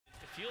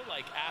feel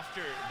like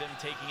after them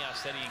taking out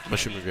Steady and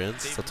Mushroom Kenny,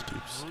 Grands, they lots of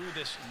dupes. grew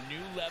this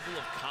new level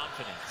of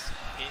confidence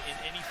in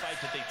any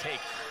fight that they take.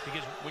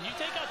 Because when you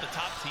take out the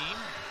top team,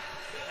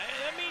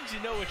 that means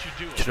you know what you're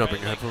doing. Should I right?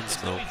 bring headphones?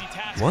 It's No. no easy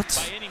task What?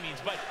 by any means,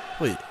 but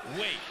Wait.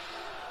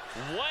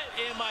 what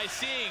am I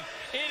seeing?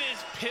 It is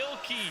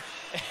Pilkey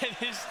and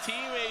his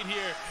teammate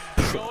here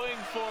going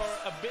for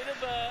a bit of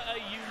a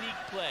unique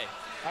play.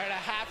 All right, I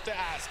have to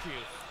ask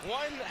you.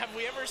 One, have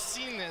we ever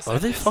seen this Are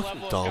at they this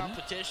fucking level dumb? of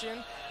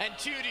competition? And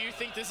two, do you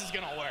think this is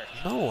going to work?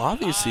 No,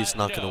 obviously it's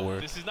not No, going to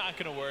work. This is not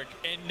going to work.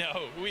 And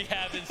no, we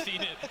haven't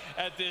seen it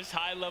at this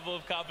high level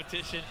of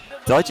competition.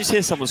 Did I just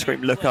hear someone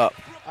scream, look up?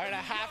 All right, I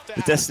have to The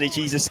ask Destiny you.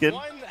 Jesus skin?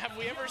 One, have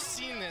we ever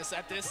seen this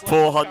at this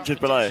level of 400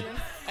 below.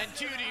 competition? And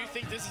two, do you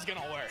think this is going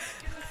to work?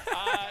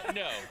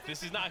 No,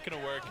 this is not going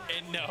to work.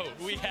 And no,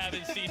 we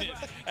haven't seen it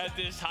at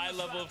this high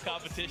level of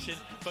competition.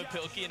 But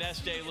Pilkey and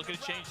SJ looking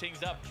to change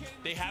things up.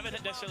 They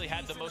haven't necessarily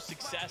had the most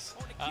success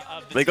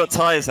of the They got team,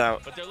 tires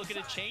out. but they're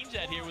looking to change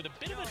that here with a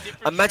bit of a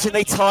different Imagine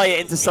they tie it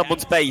into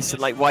someone's base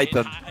and like wipe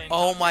them.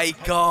 Oh my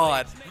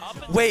god.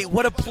 Wait,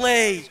 what a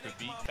play.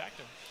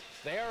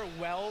 They are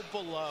well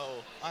below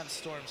on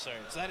Storm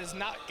Surge. That is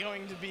not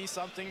going to be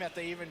something that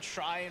they even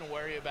try and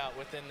worry about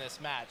within this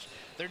match.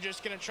 They're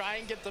just going to try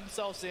and get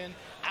themselves in,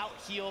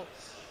 out-heal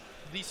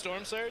the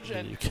Storm Surge.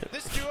 And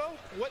this duo,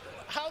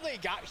 how they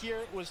got here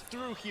was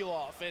through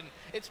heal-off, and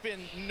it's been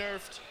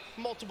nerfed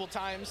multiple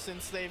times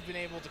since they've been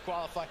able to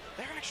qualify.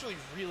 They're actually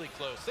really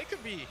close. They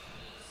could be...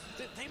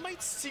 They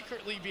might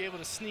secretly be able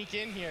to sneak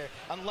in here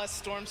unless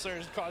Storm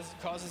Surge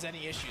causes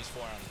any issues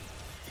for them.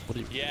 What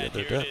do you Yeah,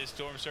 here it is.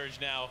 Storm Surge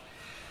now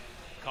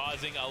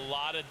causing a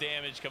lot of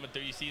damage coming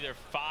through. You see they're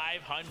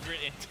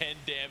 510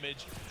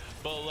 damage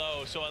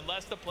below. So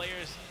unless the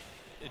players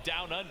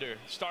down under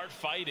start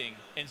fighting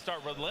and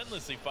start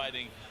relentlessly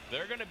fighting,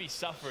 they're going to be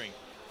suffering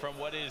from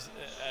what is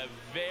a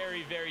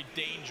very, very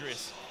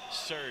dangerous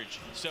surge.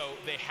 So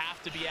they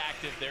have to be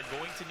active. They're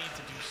going to need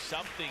to do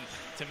something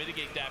to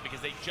mitigate that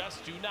because they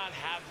just do not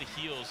have the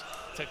heals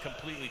to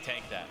completely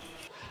tank that.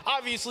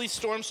 Obviously,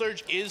 Storm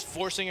Surge is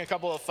forcing a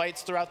couple of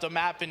fights throughout the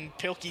map, and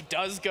Pilkey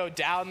does go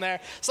down there.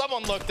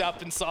 Someone looked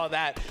up and saw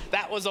that.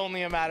 That was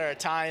only a matter of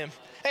time.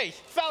 Hey,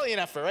 valiant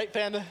effort, right,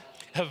 Panda?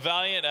 A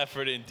valiant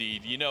effort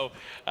indeed. You know,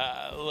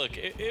 look,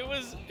 it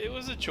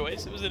was a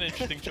choice. It was an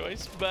interesting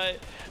choice, but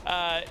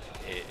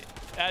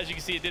as you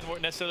can see, it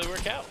didn't necessarily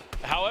work out.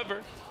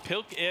 However,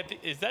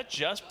 is that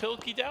just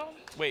Pilkey down?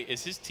 Wait,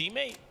 is his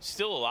teammate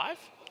still alive?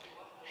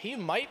 He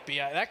might be.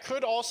 That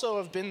could also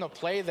have been the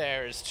play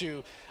there, is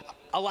to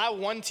allow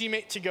one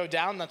teammate to go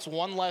down. That's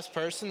one less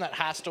person that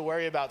has to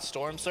worry about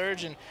Storm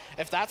Surge. And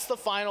if that's the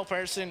final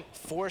person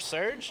for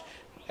Surge,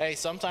 hey,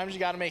 sometimes you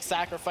got to make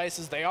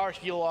sacrifices. They are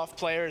heal-off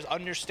players,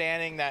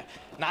 understanding that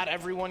not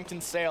everyone can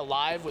stay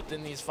alive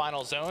within these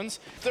final zones.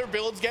 Their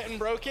build's getting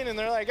broken, and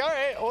they're like, all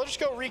right, we'll just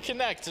go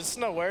reconnect. It's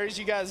no worries.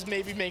 You guys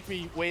maybe make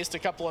me waste a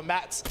couple of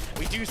mats.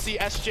 We do see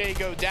SJ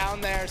go down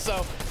there,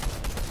 so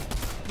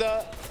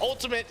the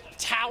ultimate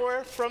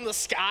tower from the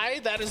sky,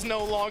 that is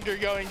no longer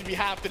going to be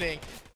happening.